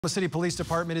The City Police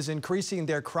Department is increasing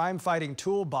their crime-fighting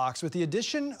toolbox with the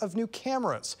addition of new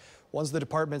cameras. Ones the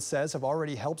department says have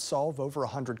already helped solve over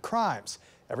 100 crimes,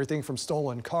 everything from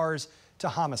stolen cars to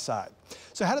homicide.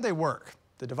 So how do they work?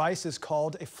 The device is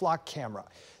called a flock camera.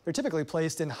 They're typically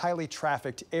placed in highly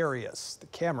trafficked areas. The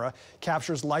camera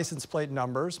captures license plate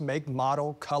numbers, make,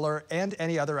 model, color, and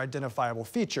any other identifiable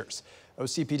features.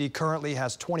 OCPD currently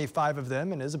has 25 of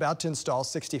them and is about to install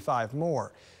 65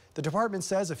 more. The department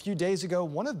says a few days ago,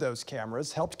 one of those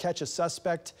cameras helped catch a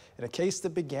suspect in a case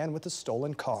that began with a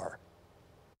stolen car.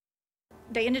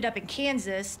 They ended up in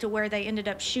Kansas, to where they ended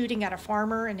up shooting at a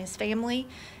farmer and his family,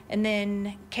 and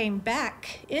then came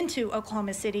back into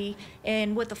Oklahoma City.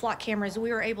 And with the flock cameras,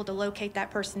 we were able to locate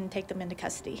that person and take them into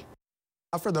custody.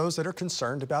 For those that are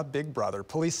concerned about Big Brother,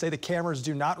 police say the cameras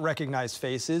do not recognize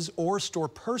faces or store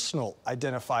personal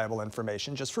identifiable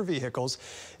information just for vehicles.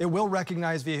 It will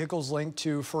recognize vehicles linked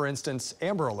to, for instance,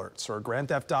 Amber Alerts or Grand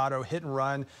Theft Auto, hit and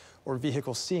run, or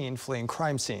vehicles seen fleeing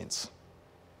crime scenes.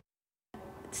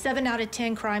 7 out of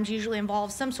 10 crimes usually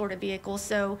involve some sort of vehicle,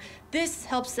 so this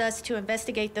helps us to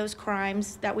investigate those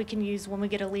crimes that we can use when we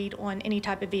get a lead on any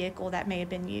type of vehicle that may have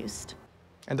been used.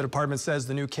 And the department says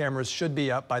the new cameras should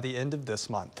be up by the end of this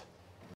month.